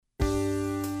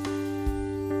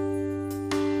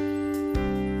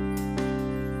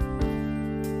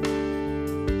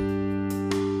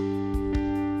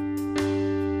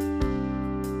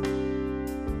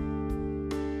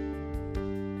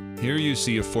Here you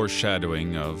see a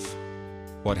foreshadowing of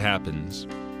what happens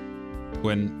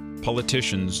when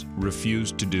politicians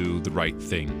refuse to do the right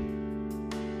thing.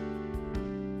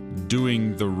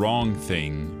 Doing the wrong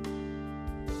thing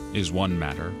is one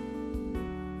matter,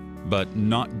 but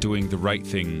not doing the right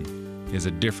thing is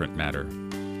a different matter.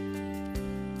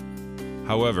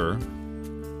 However,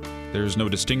 there is no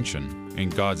distinction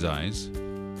in God's eyes.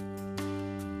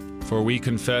 For we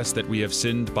confess that we have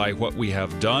sinned by what we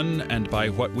have done and by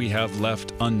what we have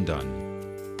left undone.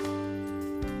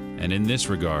 And in this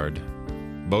regard,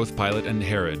 both Pilate and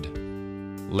Herod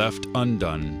left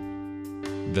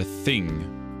undone the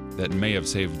thing that may have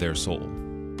saved their soul.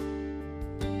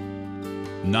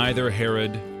 Neither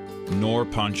Herod nor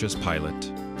Pontius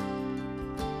Pilate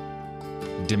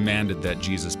demanded that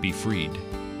Jesus be freed.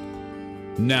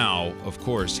 Now, of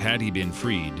course, had he been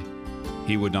freed,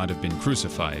 he would not have been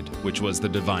crucified, which was the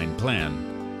divine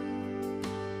plan.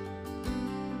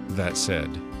 That said,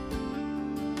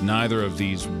 neither of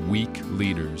these weak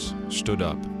leaders stood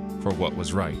up for what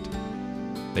was right.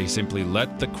 They simply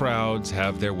let the crowds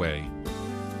have their way.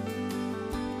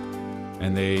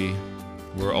 And they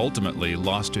were ultimately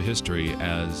lost to history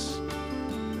as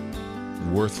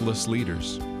worthless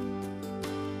leaders.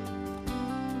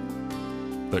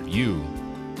 But you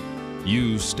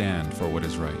stand for what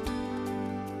is right.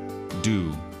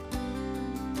 Do.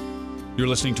 You're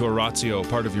listening to Oratio,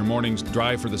 part of your morning's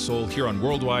Drive for the Soul here on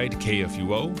Worldwide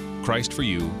KFUO, Christ for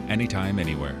you, anytime,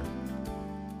 anywhere.